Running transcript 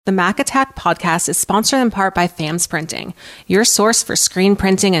The Mac Attack podcast is sponsored in part by FAMS Printing, your source for screen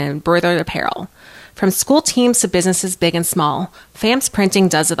printing and embroidered apparel. From school teams to businesses big and small, FAMS Printing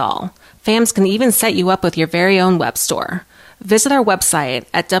does it all. FAMS can even set you up with your very own web store. Visit our website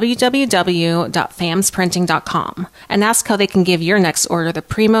at www.famsprinting.com and ask how they can give your next order the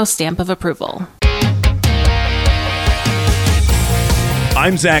primo stamp of approval.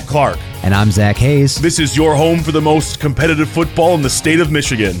 I'm Zach Clark. And I'm Zach Hayes. This is your home for the most competitive football in the state of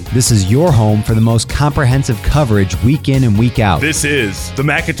Michigan. This is your home for the most comprehensive coverage week in and week out. This is the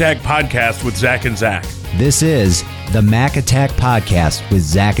Mac Attack Podcast with Zach and Zach. This is the Mac Attack Podcast with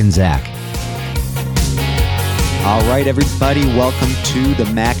Zach and Zach. All right, everybody, welcome to the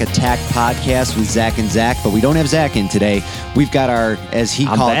Mac Attack Podcast with Zach and Zach, but we don't have Zach in today. We've got our, as he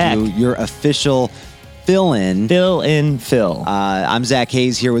called you, your official fill-in. Fill-in Phil. I'm Zach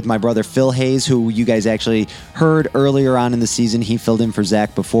Hayes here with my brother Phil Hayes, who you guys actually heard earlier on in the season. He filled in for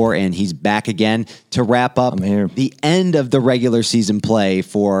Zach before, and he's back again to wrap up the end of the regular season play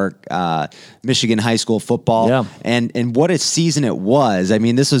for Michigan high school football. Yeah. And what a season it was. I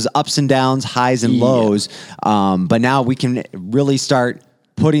mean, this was ups and downs, highs and lows, but now we can really start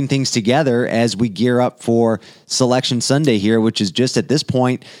putting things together as we gear up for Selection Sunday here, which is just at this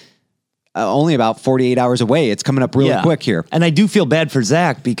point only about 48 hours away. It's coming up really quick here. And I do feel bad for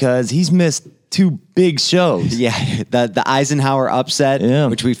Zach because he's missed two big shows. Yeah, the Eisenhower upset,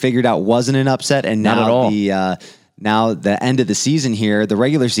 which we figured out wasn't an upset, and Not now at all. Now the end of the season here, the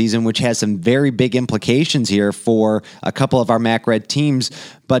regular season, which has some very big implications here for a couple of our MAC Red teams.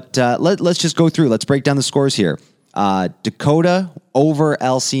 But let's just go through. Let's break down the scores here. Dakota over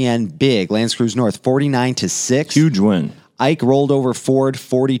LCN big. L'Anse Creuse North 49-6. Huge win. Ike rolled over Ford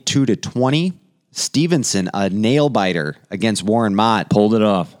 42-20. Stevenson, a nail biter against Warren Mott. Pulled it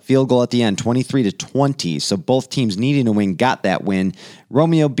off. Field goal at the end, 23-20. So both teams needing to win got that win.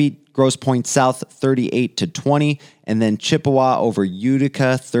 Romeo beat Grosse Pointe South 38-20. And then Chippewa over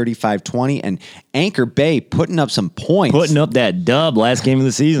Utica 35-20. And Anchor Bay putting up some points. Putting up that dub last game of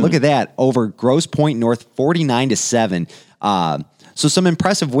the season. Look at that. Over Grosse Pointe North 49-7. So some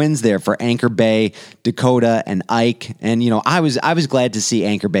impressive wins there for Anchor Bay, Dakota, and Ike. And, you know, I was glad to see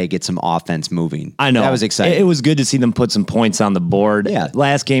Anchor Bay get some offense moving. I know. That was exciting. It was good to see them put some points on the board. Yeah.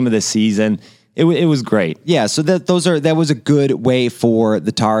 Last game of the season. It was great. Yeah, so that was a good way for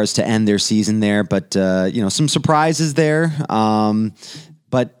the Tars to end their season there. But, you know, some surprises there.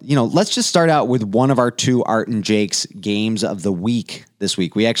 But, you know, let's just start out with one of our two Art and Jake's games of the week this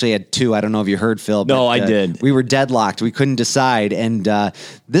week. We actually had two. I don't know if you heard, Phil. No, but, I did. We were deadlocked. We couldn't decide. And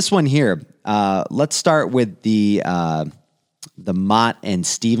this one here, let's start with the Mott and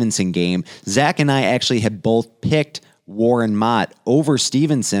Stevenson game. Zach and I actually had both picked Warren Mott over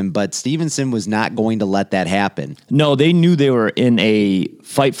Stevenson, but Stevenson was not going to let that happen. No, they knew they were in a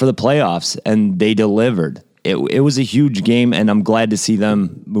fight for the playoffs, and they delivered. It was a huge game, and I'm glad to see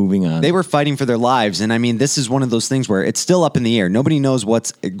them moving on. They were fighting for their lives, and I mean, this is one of those things where it's still up in the air. Nobody knows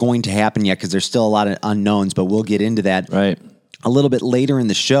what's going to happen yet because there's still a lot of unknowns, but we'll get into that a little bit later in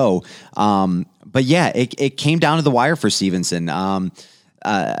the show. But yeah, it came down to the wire for Stevenson.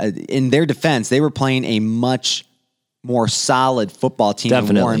 In their defense, they were playing a much more solid football team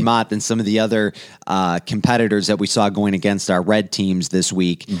than Warren Mott than some of the other competitors that we saw going against our red teams this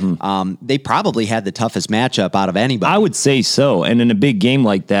week. Mm-hmm. They probably had the toughest matchup out of anybody. I would say so. And in a big game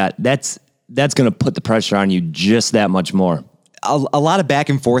like that, that's going to put the pressure on you just that much more. A lot of back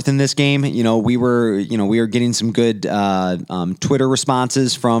and forth in this game. You know, we were getting some good Twitter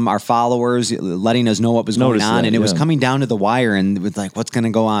responses from our followers, letting us know what was going on, and it was coming down to the wire, and it was like, what's going to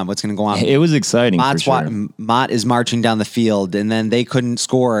go on? What's going to go on? It was exciting. Mott is marching down the field, and then they couldn't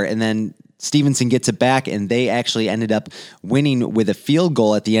score, and then Stevenson gets it back, and they actually ended up winning with a field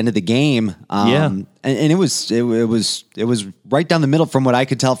goal at the end of the game. And it was right down the middle from what I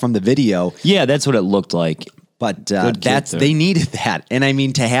could tell from the video. Yeah, that's what it looked like. But they needed that. And I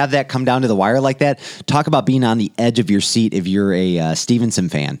mean, to have that come down to the wire like that, talk about being on the edge of your seat if you're a Stevenson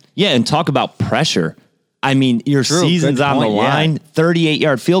fan. Yeah, and talk about pressure. I mean, your season's on the line.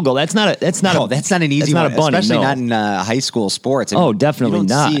 38-yard field goal. That's not an easy one, especially not in high school sports. Definitely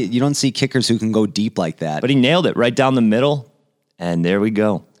not. You don't see kickers who can go deep like that. But he nailed it right down the middle, and there we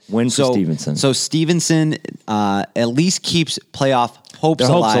go. Win for Stevenson. So Stevenson at least keeps playoff hopes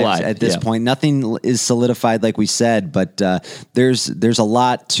alive at this point. Nothing is solidified, like we said, but there's a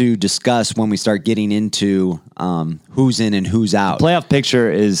lot to discuss when we start getting into who's in and who's out. The playoff picture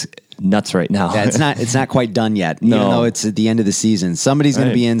is nuts right now. Yeah, it's not quite done yet. No. Even though it's at the end of the season. Somebody's going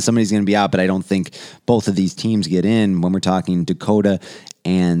to be in, somebody's going to be out, but I don't think both of these teams get in when we're talking Dakota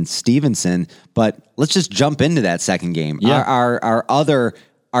and Stevenson. But let's just jump into that second game. Yeah. Our other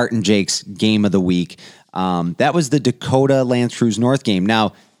Art and Jake's game of the week. That was the Dakota L'Anse Creuse North game.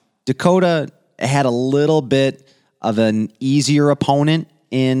 Now, Dakota had a little bit of an easier opponent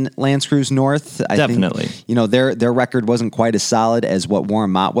in L'Anse Creuse North. I Definitely. think, their record wasn't quite as solid as what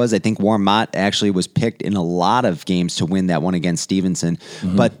Warren Mott was. I think Warren Mott actually was picked in a lot of games to win that one against Stevenson.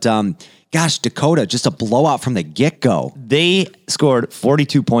 Mm-hmm. But gosh, Dakota, just a blowout from the get-go. They scored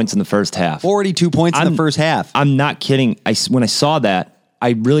 42 points in the first half. 42 points in the first half. I'm not kidding. When I saw that,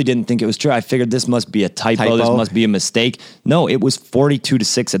 I really didn't think it was true. I figured this must be a typo. This must be a mistake. No, it was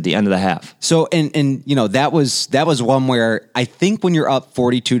 42-6 at the end of the half. So, and that was one where I think when you're up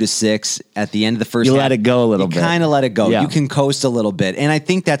 42-6 at the end of the first half, you let it go a little bit. You kind of let it go. Yeah. You can coast a little bit. And I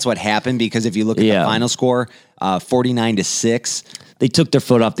think that's what happened because if you look at the final score, 49-6. They took their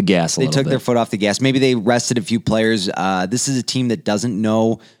foot off the gas They took their foot off the gas. Maybe they rested a few players. This is a team that doesn't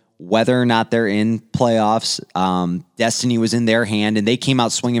know whether or not they're in playoffs. Destiny was in their hand, and they came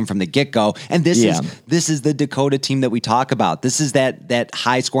out swinging from the get-go. And this is the Dakota team that we talk about. This is that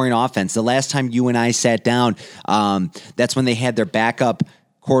high-scoring offense. The last time you and I sat down, that's when they had their backup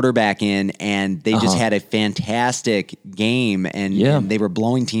quarterback in, and they just had a fantastic game, and they were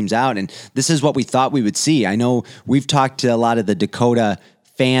blowing teams out. And this is what we thought we would see. I know we've talked to a lot of the Dakota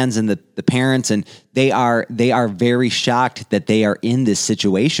fans and the parents, and they are very shocked that they are in this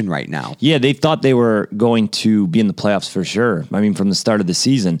situation right now. Yeah, they thought they were going to be in the playoffs for sure. I mean, from the start of the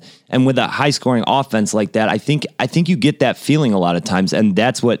season. And with a high-scoring offense like that, I think you get that feeling a lot of times, and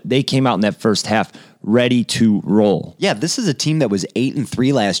that's what they came out in that first half ready to roll. Yeah, this is a team that was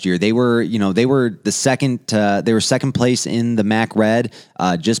 8-3 last year. They were the second. They were second place in the MAC Red,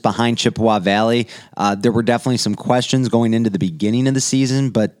 just behind Chippewa Valley. There were definitely some questions going into the beginning of the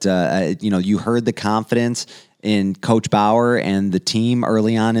season, but you heard the confidence in Coach Bauer and the team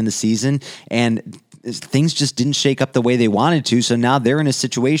early on in the season, and things just didn't shake up the way they wanted to. So now they're in a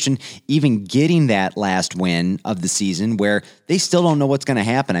situation, even getting that last win of the season, where they still don't know what's going to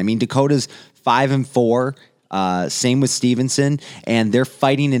happen. I mean, Dakota's 5-4, same with Stevenson, and they're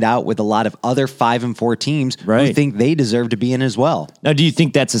fighting it out with a lot of other 5-4 teams who think they deserve to be in as well. Now, do you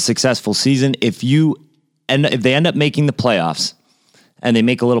think that's a successful season? If they end up making the playoffs and they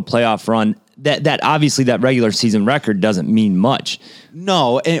make a little playoff run, that obviously that regular season record doesn't mean much.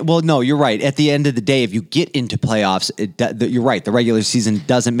 No, you're right. At the end of the day, if you get into playoffs, you're right. The regular season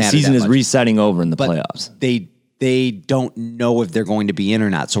doesn't matter. The season is resetting over in the playoffs. They don't know if they're going to be in or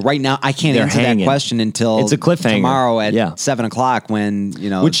not. So right now, I can't answer that question until it's a cliffhanger tomorrow at 7:00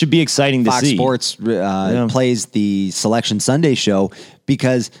 when which should be exciting to see. Fox Sports plays the Selection Sunday show,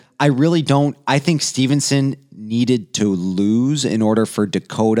 because I really don't. I think Stevenson needed to lose in order for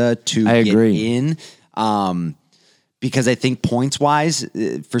Dakota to get in. Because I think points wise,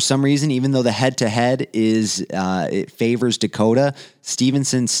 for some reason, even though the head-to-head it favors Dakota,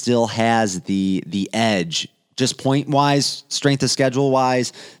 Stevenson still has the edge. Just point wise, strength of schedule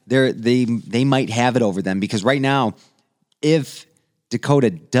wise, they might have it over them, because right now, if Dakota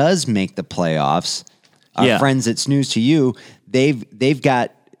does make the playoffs, friends, it's news to you. They've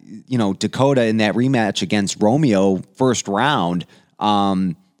got Dakota in that rematch against Romeo first round.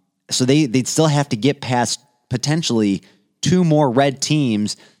 So they'd still have to get past potentially two more red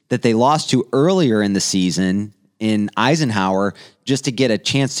teams that they lost to earlier in the season in Eisenhower, just to get a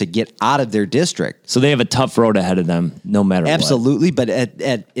chance to get out of their district. So they have a tough road ahead of them, no matter what. Absolutely, but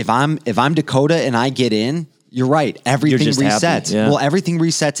if I'm Dakota and I get in, you're right. Everything resets. Well, everything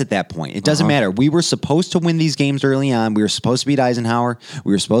resets at that point. It doesn't matter. We were supposed to win these games early on. We were supposed to beat Eisenhower.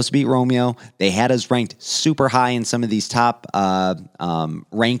 We were supposed to beat Romeo. They had us ranked super high in some of these top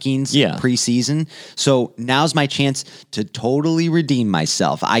rankings preseason. So now's my chance to totally redeem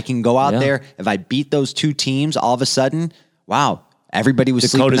myself. I can go out there. If I beat those two teams, all of a sudden, wow, everybody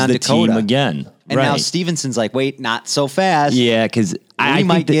was sleeping on Dakota team again. And now Stevenson's like, wait, not so fast. Yeah, because I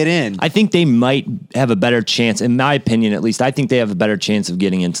might get in. I think they might have a better chance, in my opinion at least. I think they have a better chance of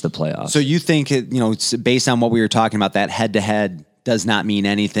getting into the playoffs. So you think, based on what we were talking about, that head-to-head does not mean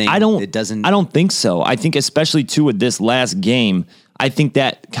anything? I don't think so. I think especially, too, with this last game, I think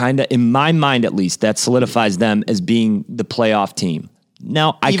that kind of, in my mind at least, that solidifies them as being the playoff team.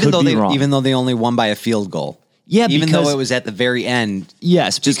 Now, I could be wrong. Even though they only won by a field goal. Yeah, even though it was at the very end.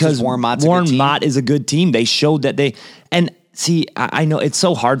 Yes, because Warren Mott is a good team. They showed that and see, I know it's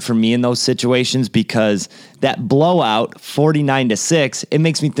so hard for me in those situations, because that blowout 49-6, it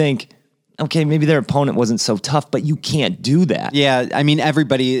makes me think, okay, maybe their opponent wasn't so tough, but you can't do that. Yeah, I mean,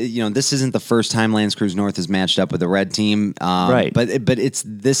 everybody, this isn't the first time L'Anse Creuse North has matched up with a red team. Right. But it's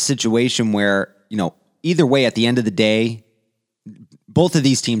this situation where, either way, at the end of the day, both of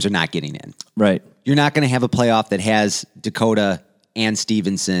these teams are not getting in. Right. You're not going to have a playoff that has Dakota and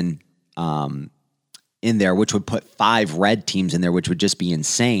Stevenson in there, which would put 5 red teams in there, which would just be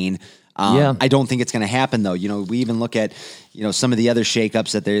insane. I don't think it's going to happen, though. We even look at, some of the other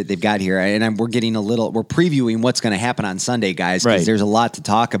shakeups that they've got here, and we're previewing what's going to happen on Sunday, guys, because there's a lot to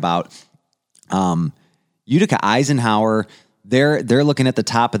talk about. Utica Eisenhower, they're looking at the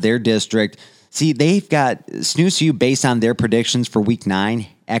top of their district. See, they've got Snooze U based on their predictions for Week 9.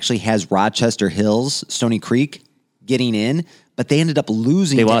 Actually, has Rochester Hills, Stony Creek getting in, but they ended up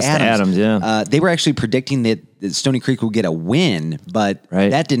losing. They lost to Adams. Yeah, they were actually predicting that Stony Creek would get a win, but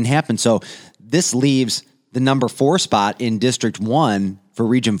that didn't happen. So this leaves the number 4 spot in District 1 for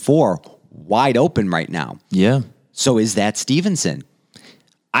Region 4 wide open right now. Yeah. So is that Stevenson?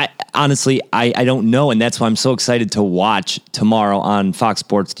 I honestly don't know, and that's why I'm so excited to watch tomorrow on Fox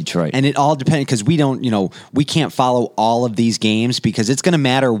Sports Detroit. And it all depends, because we don't, we can't follow all of these games, because it's going to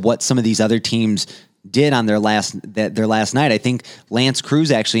matter what some of these other teams did on their last night. I think Lance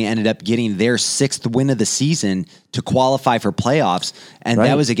Cruz actually ended up getting their 6th win of the season to qualify for playoffs, and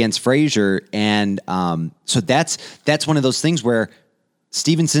that was against Fraser. And so that's one of those things where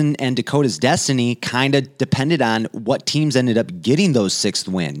Stevenson and Dakota's destiny kind of depended on what teams ended up getting those 6th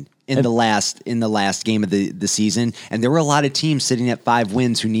win in the last game of the season. And there were a lot of teams sitting at 5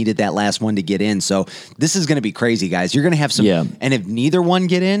 wins who needed that last one to get in. So this is going to be crazy, guys. You're going to have some, and if neither one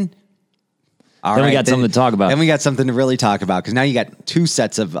get in, we got something to talk about. Then we got something to really talk about, because now you got 2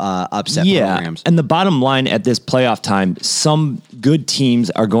 sets of upset programs. And the bottom line at this playoff time, some good teams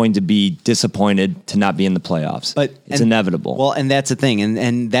are going to be disappointed to not be in the playoffs. But it's inevitable. Well, and that's the thing.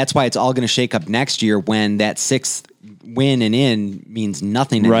 And that's why it's all going to shake up next year, when that 6th win and in means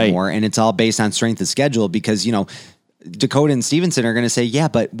nothing anymore. And it's all based on strength of schedule, because, Dakota and Stevenson are going to say, yeah,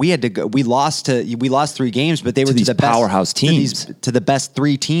 but we lost 3 games, but they were to the powerhouse teams, to the best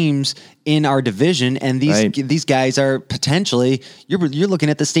 3 teams in our division, and these guys are potentially you're looking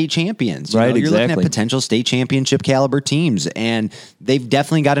at the state champions, right? You're looking at potential state championship caliber teams, and they've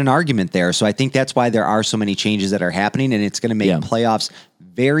definitely got an argument there. So I think that's why there are so many changes that are happening, and it's going to make playoffs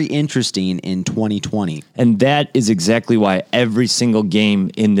very interesting in 2020. And that is exactly why every single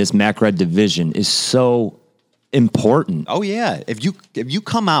game in this MAC Red division is so important. Oh yeah. If you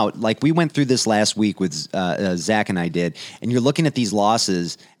come out, like we went through this last week with Zach and I did, and you're looking at these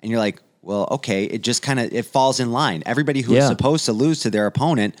losses and you're like, well, okay, it just it falls in line. Everybody who is supposed to lose to their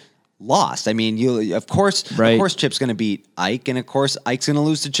opponent lost. I mean, of course Chip's going to beat Ike, and of course Ike's going to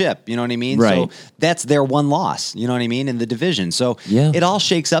lose to Chip. You know what I mean? Right. So that's their one loss. You know what I mean? In the division. So it all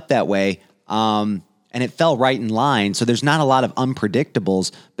shakes up that way. And it fell right in line. So there's not a lot of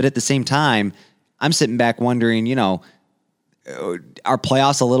unpredictables, but at the same time, I'm sitting back wondering, are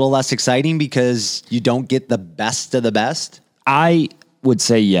playoffs a little less exciting because you don't get the best of the best? I would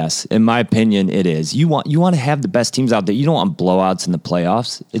say yes. In my opinion, it is. You want to have the best teams out there. You don't want blowouts in the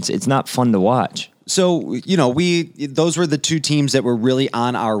playoffs. It's not fun to watch. So, those were the 2 teams that were really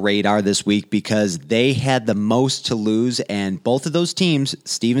on our radar this week, because they had the most to lose. And both of those teams,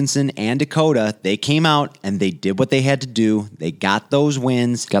 Stevenson and Dakota, they came out and they did what they had to do. They got those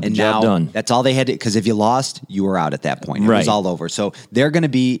wins. Got the job done. That's all they had to, because if you lost, you were out at that point. It was all over. So they're going to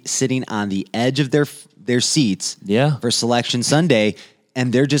be sitting on the edge of their seats for Selection Sunday.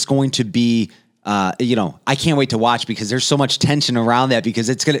 And they're just going to be... I can't wait to watch, because there's so much tension around that, because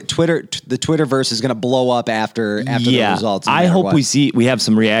it's the Twitterverse is gonna blow up after the results. I hope we have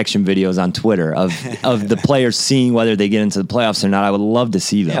some reaction videos on Twitter of the players seeing whether they get into the playoffs or not. I would love to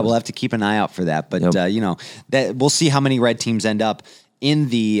see that. Yeah, we'll have to keep an eye out for that. But that we'll see how many red teams end up in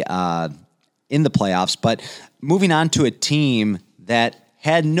the playoffs. But moving on to a team that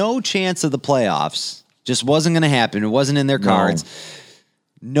had no chance of the playoffs, just wasn't going to happen. It wasn't in their cards.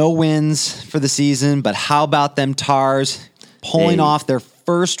 No wins for the season, but how about them Tars pulling off their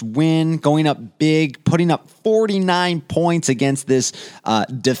first win, going up big, putting up 49 points against this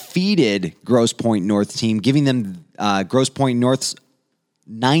defeated Grosse Pointe North team, giving them Grosse Pointe North's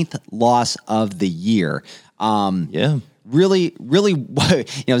 9th loss of the year. Really,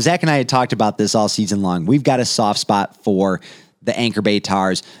 Zach and I had talked about this all season long. We've got a soft spot for the Anchor Bay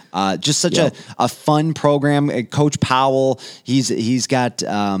Tars. Just such a fun program. Coach Powell, he's got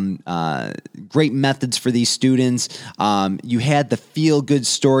great methods for these students. You had the feel-good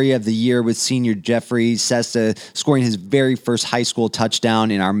story of the year with senior Jeffrey Sesta scoring his very first high school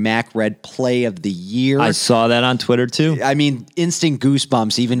touchdown in our MAC Red Play of the Year. I saw that on Twitter too. I mean, instant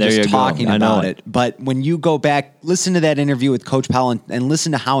goosebumps even just talking about it. But when you go back, listen to that interview with Coach Powell and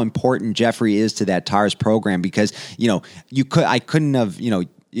listen to how important Jeffrey is to that Tars program, because I couldn't have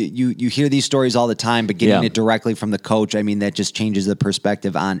You hear these stories all the time, but getting it directly from the coach, I mean, that just changes the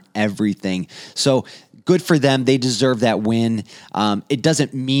perspective on everything. So good for them. They deserve that win. It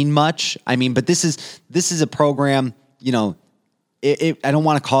doesn't mean much. I mean, but this is a program, you know, I don't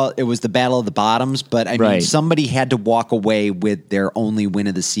want to call it was the battle of the bottoms, but I mean, somebody had to walk away with their only win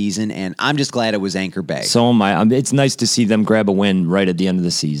of the season, and I'm just glad it was Anchor Bay. So am I. It's nice to see them grab a win right at the end of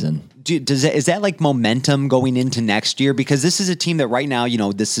the season. Is that like momentum going into next year? Because this is a team that right now, you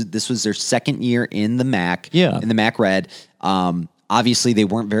know, this was their second year in the MAC, in the MAC Red. Obviously, they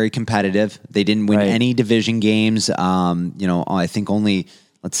weren't very competitive. They didn't win any division games. You know, I think only,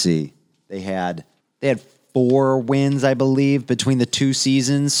 let's see, they had 4 wins, I believe, between the 2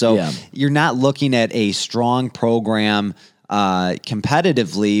 seasons. So you're not looking at a strong program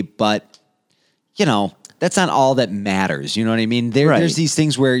competitively, but, you know, that's not all that matters. You know what I mean? There's these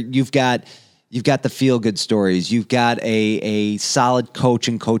things where you've got the feel-good stories. You've got a solid coach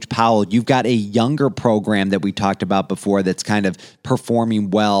in Coach Powell. You've got a younger program that we talked about before that's kind of performing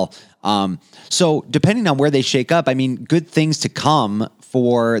well. So depending on where they shake up, I mean, good things to come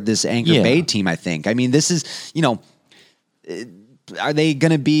for this Anchor Bay team, I think. I mean, this is, you know, are they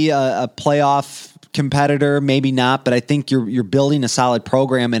going to be a playoff competitor? Maybe not, but I think you're building a solid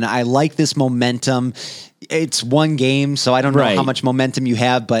program, and I like this momentum. It's one game, so I don't know how much momentum you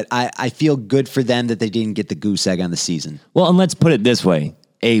have, but I feel good for them that they didn't get the goose egg on the season. Well, and let's put it this way.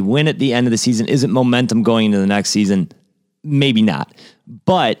 A win at the end of the season isn't momentum going into the next season. Maybe not,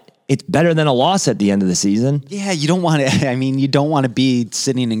 but it's better than a loss at the end of the season. Yeah, you don't want to. I mean, you don't want to be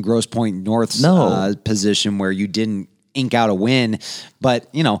sitting in Grosse Pointe North's position where you didn't ink out a win. But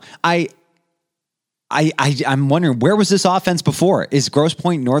you know, I'm wondering, where was this offense before? Is Grosse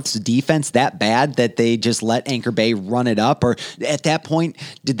Pointe North's defense that bad that they just let Anchor Bay run it up, or at that point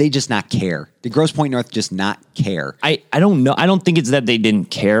did they just not care? Did Grosse Pointe North just not care? I don't know. I don't think it's that they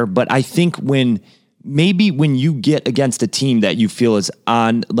didn't care, but I think when you get against a team that you feel is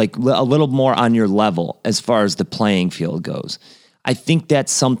on like a little more on your level as far as the playing field goes, I think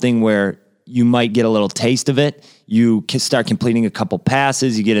that's something where you might get a little taste of it. You can start completing a couple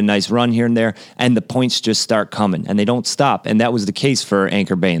passes, you get a nice run here and there, and the points just start coming, and they don't stop. And that was the case for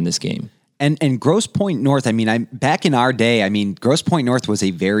Anchor Bay in this game. And Grosse Pointe North, I mean, back in our day, I mean, Grosse Pointe North was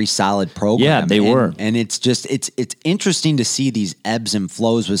a very solid program. Yeah, they were. And it's just, it's interesting to see these ebbs and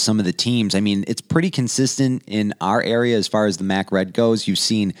flows with some of the teams. I mean, it's pretty consistent in our area as far as the MAC Red goes. You've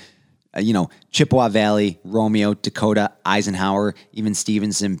seen, you know, Chippewa Valley, Romeo, Dakota, Eisenhower, even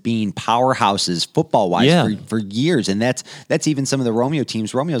Stevenson being powerhouses football-wise for years. And that's even some of the Romeo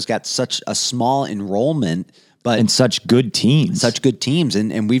teams. Romeo's got such a small enrollment, and such good teams.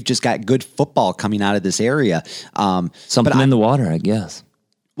 And we've just got good football coming out of this area. Something in the water, I guess.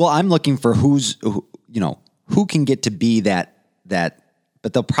 Well, I'm looking for who can get to be that,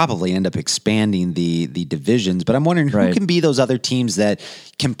 but they'll probably end up expanding the divisions. But I'm wondering who can be those other teams that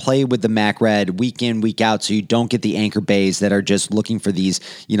can play with the MAC Red week in, week out, so you don't get the Anchor Bays that are just looking for these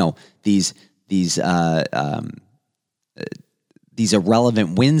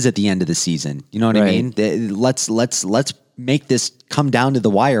irrelevant wins at the end of the season. You know what I mean? Let's make this come down to the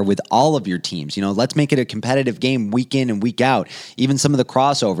wire with all of your teams. You know, let's make it a competitive game week in and week out. Even some of the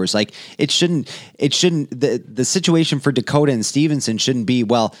crossovers, like it shouldn't, the situation for Dakota and Stevenson shouldn't be,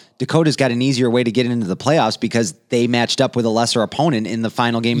 well, Dakota's got an easier way to get into the playoffs because they matched up with a lesser opponent in the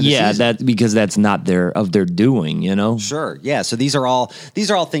final game of the season. Yeah, because that's not their doing, you know? Sure. Yeah. So these are all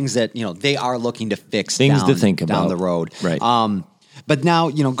things that, you know, they are looking to fix to think about down the road. Right. But now,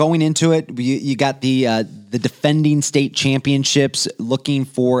 you know, going into it, you got the defending state championships looking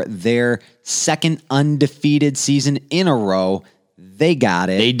for their second undefeated season in a row. They got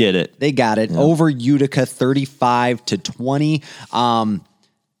it. They did it. They got it over Utica, 35-20.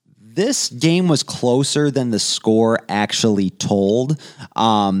 This game was closer than the score actually told.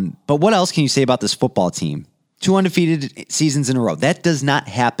 But what else can you say about this football team? 2 undefeated seasons in a row. That does not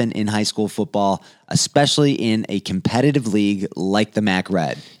happen in high school football, especially in a competitive league like the MAC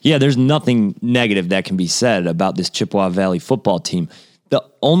Red. Yeah, there's nothing negative that can be said about this Chippewa Valley football team. The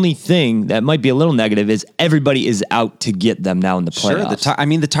only thing that might be a little negative is everybody is out to get them now in the playoffs.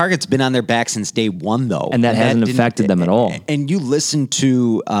 Sure, the target's been on their back since day one, though. And that hasn't affected them at all. And you listen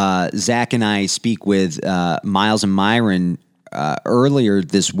to Zach and I speak with Miles and Myron earlier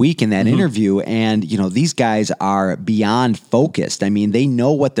this week in that interview, and you know, these guys are beyond focused. I mean, they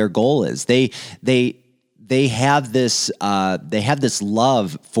know what their goal is. They have this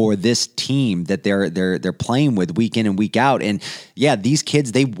love for this team that they're playing with week in and week out. And yeah, these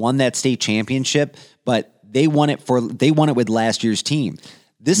kids, they won that state championship, but they won it with last year's team.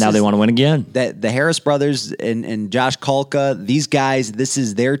 They want to win again. The Harris brothers and Josh Kulka, these guys, this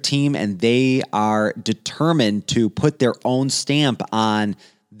is their team, and they are determined to put their own stamp on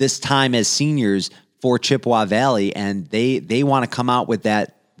this time as seniors for Chippewa Valley, and they want to come out with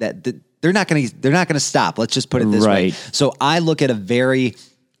that they're not going to stop. Let's just put it this way. So I look at a very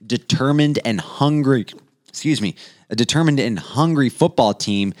determined and hungry football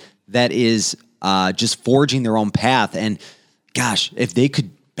team that is just forging their own path. And gosh, if they could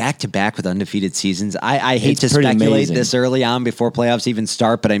back-to-back with undefeated seasons, I hate to speculate this early on before playoffs even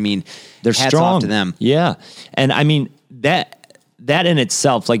start, but I mean, they're hats strong off to them. Yeah. And I mean, that in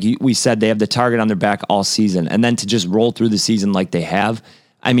itself, like we said, they have the target on their back all season. And then to just roll through the season like they have,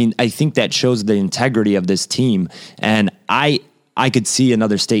 I mean, I think that shows the integrity of this team. And I could see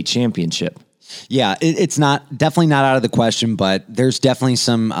another state championship. Yeah, it's definitely not out of the question, but there's definitely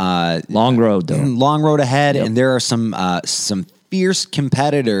some long road ahead, and there are some fierce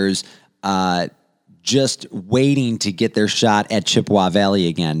competitors just waiting to get their shot at Chippewa Valley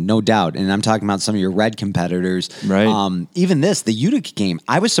again, no doubt. And I'm talking about some of your red competitors. Right. Even the Utica game,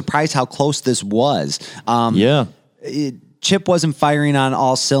 I was surprised how close this was. Chip wasn't firing on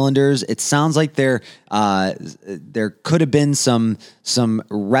all cylinders. It sounds like there could have been some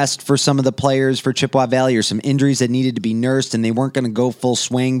rest for some of the players for Chippewa Valley, or some injuries that needed to be nursed, and they weren't going to go full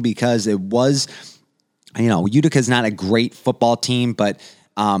swing because it was, Utica's not a great football team, but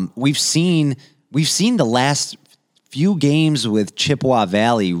we've seen the last few games with Chippewa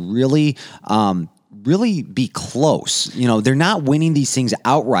Valley really be close. They're not winning these things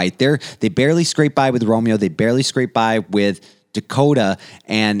outright. They barely scrape by with Romeo. They barely scrape by with Dakota.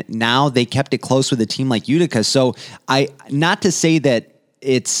 And now they kept it close with a team like Utica. So not to say that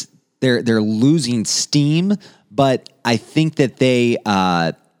they're losing steam, but I think that they,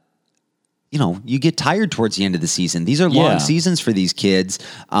 you get tired towards the end of the season. These are long seasons for these kids.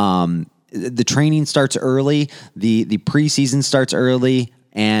 The training starts early. The preseason starts early,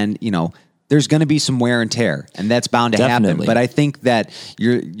 and, there's going to be some wear and tear, and that's bound to happen. But I think that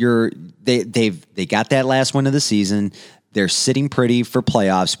they got that last win of the season. They're sitting pretty for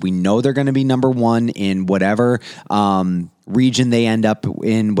playoffs. We know they're going to be number one in whatever region they end up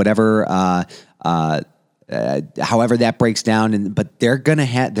in, whatever however that breaks down. But they're going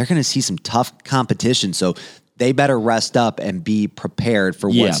to see some tough competition. So they better rest up and be prepared for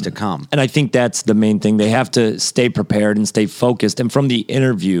what's to come. And I think that's the main thing. They have to stay prepared and stay focused. And from the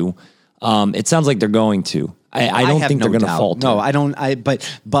interview, it sounds like they're going to. I don't think they're going to falter. No, I don't.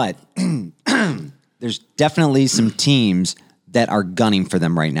 But there's definitely some teams that are gunning for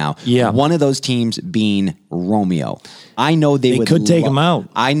them right now. Yeah. One of those teams being Romeo. I know they could take them out.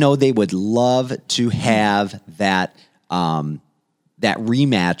 I know they would love to have that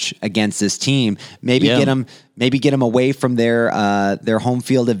rematch against this team. Maybe get them away from their home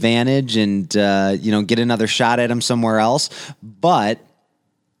field advantage, and get another shot at them somewhere else. But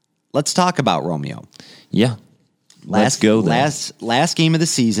let's talk about Romeo. Yeah. Let's go there. Last game of the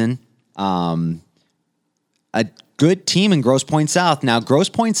season. A good team in Grosse Pointe South. Now, Grosse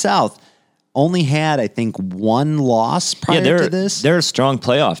Pointe South only had, I think, one loss prior to this. They're a strong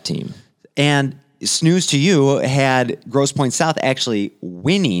playoff team. And snooze to you, had Grosse Pointe South actually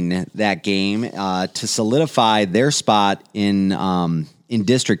winning that game to solidify their spot in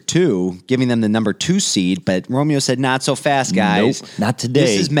District 2, giving them the number 2 seed. But Romeo said, not so fast, guys. Nope, not today.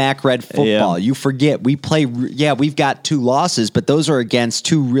 This is MAC Red football. You forget. We've got 2 losses, but those are against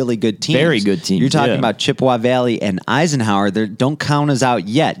 2 really good teams. Very good teams. You're talking about Chippewa Valley and Eisenhower. They don't count us out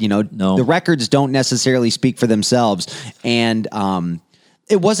yet. No. The records don't necessarily speak for themselves. And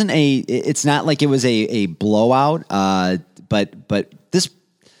it's not like it was a blowout, but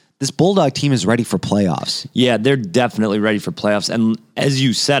this Bulldog team is ready for playoffs. Yeah, they're definitely ready for playoffs. And as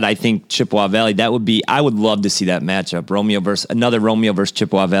you said, I think Chippewa Valley, I would love to see that matchup. Another Romeo versus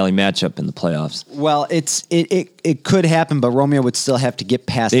Chippewa Valley matchup in the playoffs. Well, it could happen, but Romeo would still have to get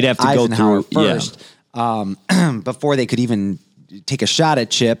past They'd have to Eisenhower go through first before they could even take a shot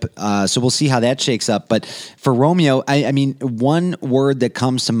at Chip. So we'll see how that shakes up. But for Romeo, I mean, one word that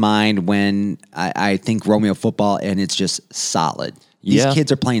comes to mind when I think Romeo football, and it's just solid. These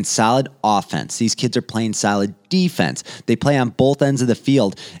kids are playing solid offense. These kids are playing solid defense. They play on both ends of the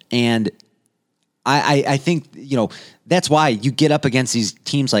field. And I think, that's why you get up against these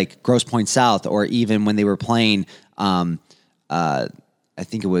teams like Grosse Pointe South, or even when they were playing, I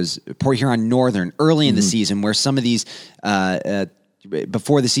think it was Port Huron Northern early in the season, where some of these,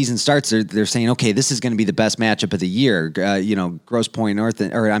 before the season starts, they're saying, okay, this is going to be the best matchup of the year. Grosse Pointe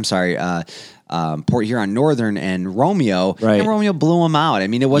Port Huron Northern and Romeo. Right. And Romeo blew them out. I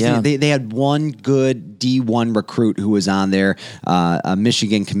mean, it wasn't. They had one good D1 recruit who was on there, a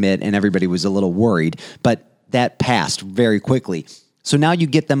Michigan commit, and everybody was a little worried. But that passed very quickly. So now you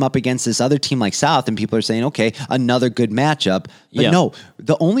get them up against this other team like South, and people are saying, okay, another good matchup. But no,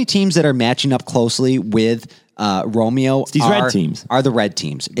 the only teams that are matching up closely with Romeo red teams. Are the red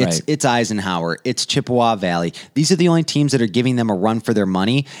teams. It's Eisenhower. It's Chippewa Valley. These are the only teams that are giving them a run for their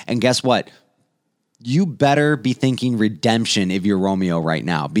money. And guess what? You better be thinking redemption if you're Romeo right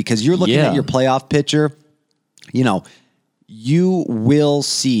now, because you're looking at your playoff picture. You know, you will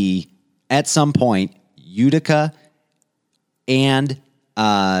see at some point Utica and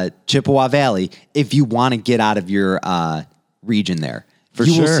Chippewa Valley if you want to get out of your region there.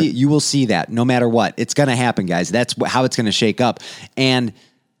 You will see that no matter what. It's going to happen, guys. That's how it's going to shake up. And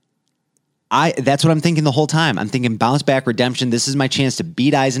that's what I'm thinking the whole time. I'm thinking bounce back redemption. This is my chance to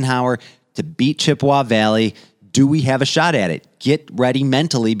beat Eisenhower, to beat Chippewa Valley. Do we have a shot at it? Get ready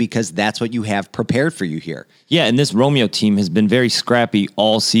mentally, because that's what you have prepared for you here. Yeah, and this Romeo team has been very scrappy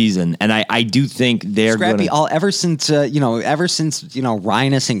all season, and I do think they're scrappy ever since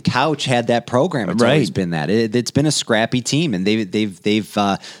Rhinus and Couch had that program. It's always been that. It's been a scrappy team, and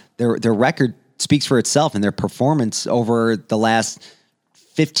their record speaks for itself, and their performance over the last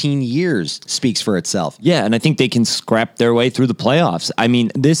 15 years speaks for itself. Yeah, and I think they can scrap their way through the playoffs. I mean,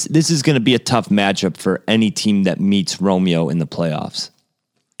 this is going to be a tough matchup for any team that meets Romeo in the playoffs.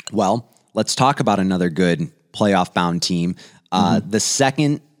 Well, let's talk about another good playoff-bound team. The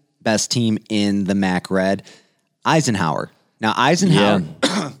second best team in the MAC Red, Eisenhower. Now, Eisenhower,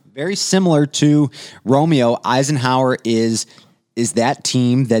 very similar to Romeo, Eisenhower is that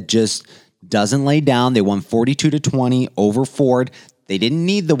team that just doesn't lay down. They won 42-20 over Ford. They didn't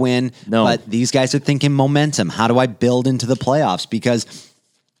need the win, but these guys are thinking momentum. How do I build into the playoffs? Because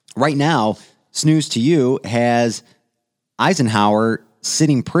right now, snooze to you, has Eisenhower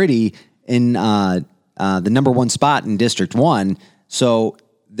sitting pretty in the number one spot in District 1. So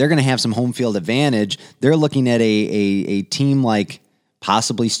they're going to have some home field advantage. They're looking at a team like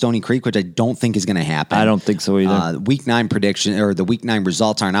possibly Stony Creek, which I don't think is going to happen. I don't think so either. Week 9 prediction, or the Week 9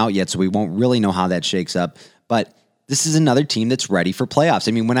 results aren't out yet, so we won't really know how that shakes up. But this is another team that's ready for playoffs.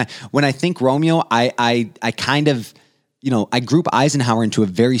 I mean, when I think Romeo, I kind of, I group Eisenhower into a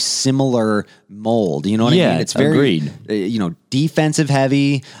very similar mold. You know what I mean? It's very, defensive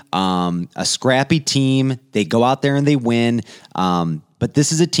heavy, a scrappy team. They go out there and they win. But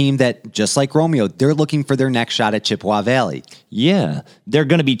this is a team that, just like Romeo, they're looking for their next shot at Chippewa Valley. Yeah, they're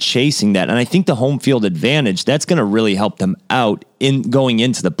going to be chasing that. And I think the home field advantage, that's going to really help them out in going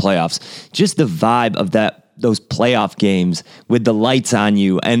into the playoffs. Just the vibe of those playoff games with the lights on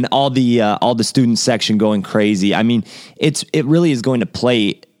you and all the student section going crazy. I mean, it really is going to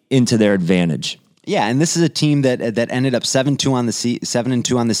play into their advantage. Yeah, and this is a team that ended up 7-2 on the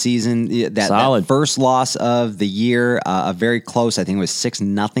 7-2 on the season. That first loss of the year, a very close. I think it was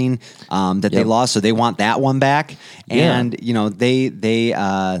 6-0 that they lost. So they want that one back. And they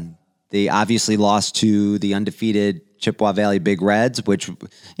obviously lost to the undefeated Chippewa Valley Big Reds, which,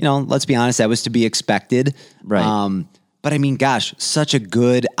 let's be honest, that was to be expected. Right. But I mean, gosh, such a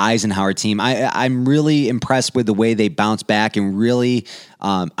good Eisenhower team. I'm really impressed with the way they bounce back and really,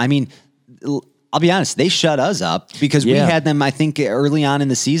 I'll be honest, they shut us up because we had them, I think, early on in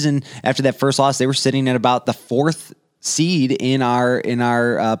the season. After that first loss, they were sitting at about the 4th seed in our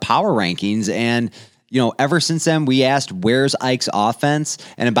power rankings. And, ever since then, we asked, where's Ike's offense?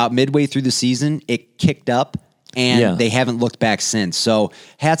 And about midway through the season, it kicked up, and they haven't looked back since. So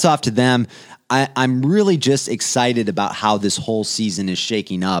hats off to them. I'm really just excited about how this whole season is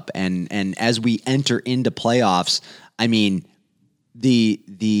shaking up. And as we enter into playoffs, I mean,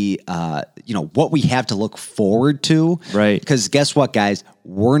 what we have to look forward to, right? Because guess what, guys,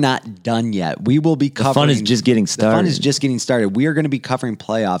 we're not done yet. We will be covering. The fun is just getting started. The fun is just getting started. We are going to be covering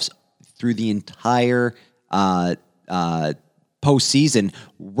playoffs through the entire postseason,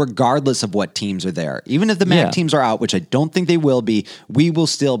 regardless of what teams are there. Even if the MAC teams are out, which I don't think they will be, we will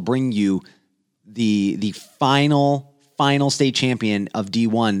still bring you the final state champion of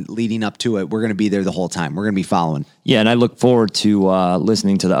D1 leading up to it. We're going to be there the whole time. We're going to be following. Yeah, and I look forward to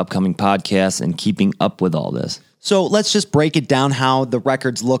listening to the upcoming podcasts and keeping up with all this. So let's just break it down how the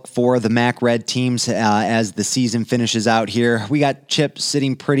records look for the MAC Red teams as the season finishes out here. We got Chip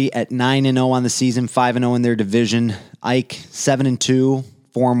sitting pretty at 9-0 on the season, 5-0 in their division. Ike 7-2,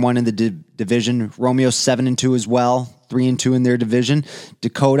 4-1 in the division. Romeo 7-2 as well, 3-2 in their division.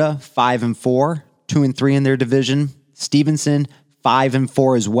 Dakota 5-4, 2-3 in their division. Stevenson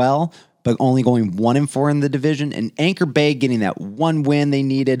 5-4 as well, but only going 1-4 in the division. And Anchor Bay getting that one win they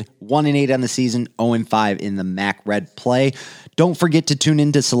needed, 1-8 on the season, 0-5 in the MAC Red play. Don't forget to tune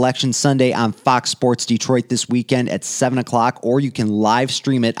in to Selection Sunday on Fox Sports Detroit this weekend at 7 o'clock, or you can live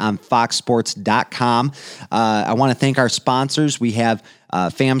stream it on foxsports.com. I want to thank our sponsors. We have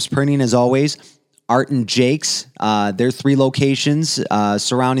FAMS Printing, as always, Art and Jake's. They're 3 locations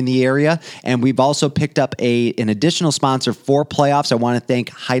surrounding the area. And we've also picked up an additional sponsor for playoffs. I want to thank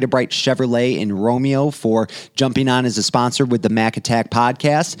Heidebright Chevrolet in Romeo for jumping on as a sponsor with the Mac Attack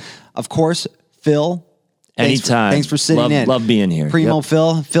podcast. Of course, Phil. Anytime. Thanks for sitting in. Love being here. Primo yep.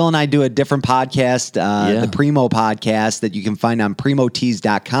 Phil. Phil and I do a different podcast, the Primo podcast that you can find on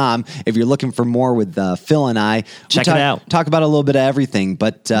primotees.com. If you're looking for more with Phil and I, check it out. Talk about a little bit of everything.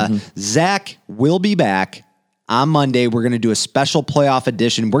 But Zach will be back on Monday. We're going to do a special playoff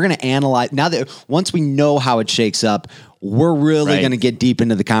edition. We're going to analyze, now that once we know how it shakes up, we're really going to get deep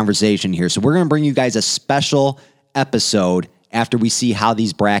into the conversation here. So we're going to bring you guys a special episode after we see how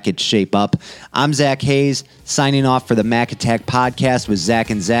these brackets shape up. I'm Zach Hayes, signing off for the Mac Attack podcast with Zach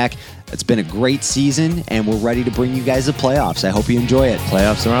and Zach. It's been a great season, and we're ready to bring you guys the playoffs. I hope you enjoy it.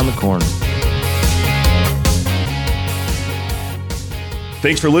 Playoffs around the corner.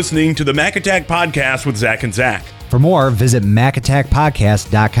 Thanks for listening to the Mac Attack podcast with Zach and Zach. For more, visit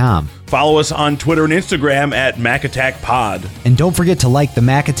macattackpodcast.com. Follow us on Twitter and Instagram at Mac Attack Pod. And don't forget to like the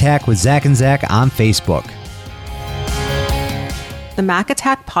Mac Attack with Zach and Zach on Facebook. The Mac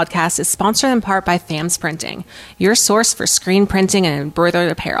Attack podcast is sponsored in part by FAMS Printing, your source for screen printing and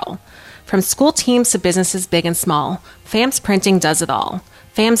embroidered apparel. From school teams to businesses big and small, FAMS Printing does it all.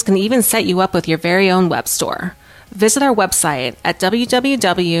 FAMS can even set you up with your very own web store. Visit our website at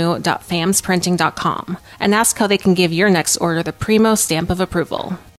www.famsprinting.com and ask how they can give your next order the Primo stamp of approval.